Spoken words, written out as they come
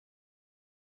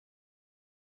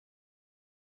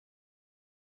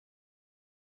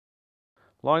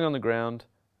Lying on the ground,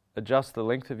 adjust the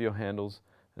length of your handles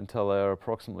until they are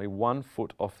approximately 1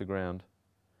 foot off the ground.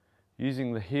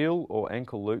 Using the heel or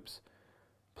ankle loops,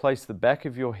 place the back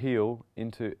of your heel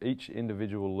into each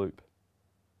individual loop.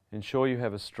 Ensure you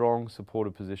have a strong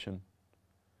supported position.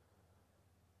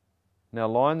 Now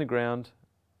lie on the ground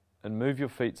and move your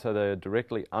feet so they are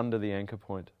directly under the anchor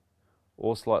point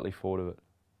or slightly forward of it.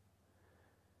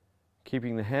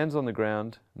 Keeping the hands on the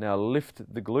ground, now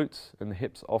lift the glutes and the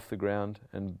hips off the ground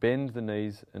and bend the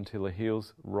knees until the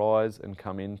heels rise and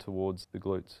come in towards the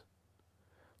glutes.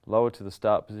 Lower to the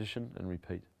start position and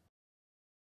repeat.